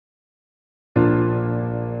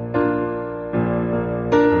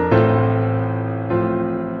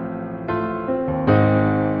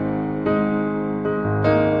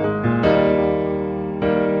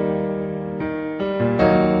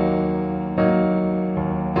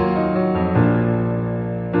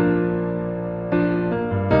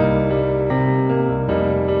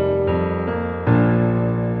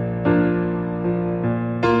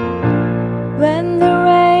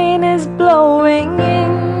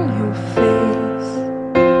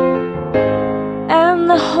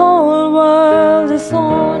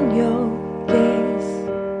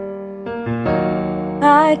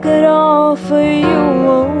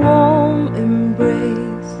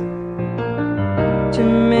to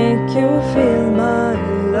make you feel my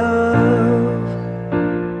love.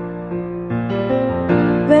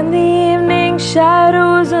 When the evening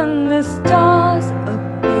shadows and the stars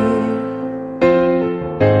appear,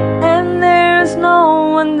 and there's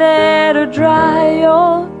no one there to dry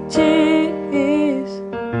your tears,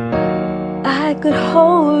 I could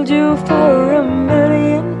hold you for a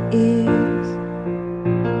million years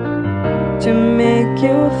to make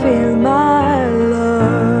you feel my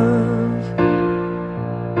love.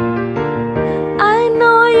 I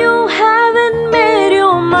know you haven't made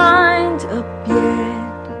your mind up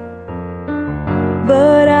yet,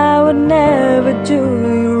 but I would never do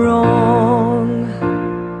you wrong.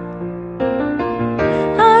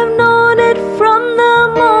 I've known it from the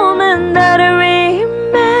moment that we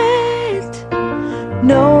met.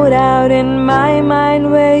 No doubt in my mind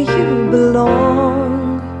where you belong.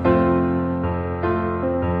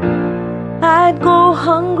 I'd go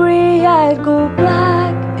hungry, I'd go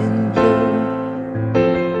black and blue,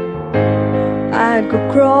 I'd go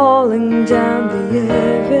crawling down the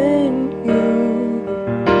avenue.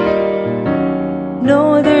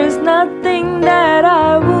 No, there's nothing that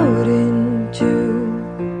I wouldn't do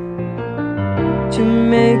to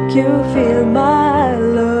make you feel my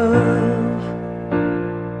love.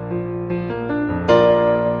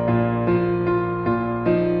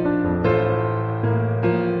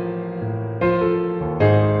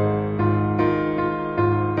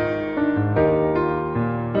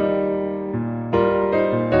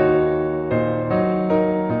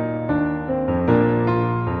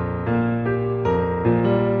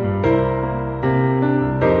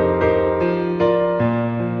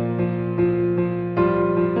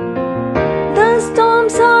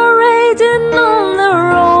 Storms are raging on the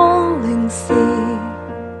rolling sea,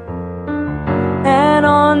 and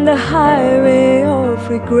on the highway of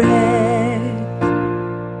regret,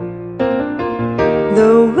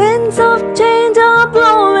 the winds of change are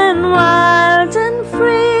blowing wild and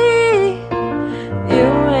free. You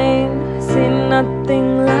ain't seen nothing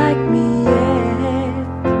like me yet.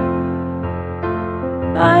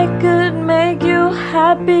 I could make you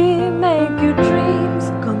happy, make your dreams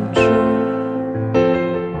come true.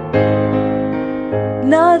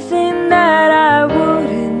 Nothing that I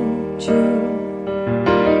wouldn't do.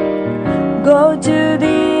 Go to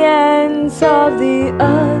the ends of the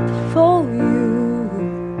earth for you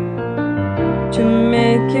to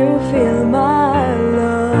make you feel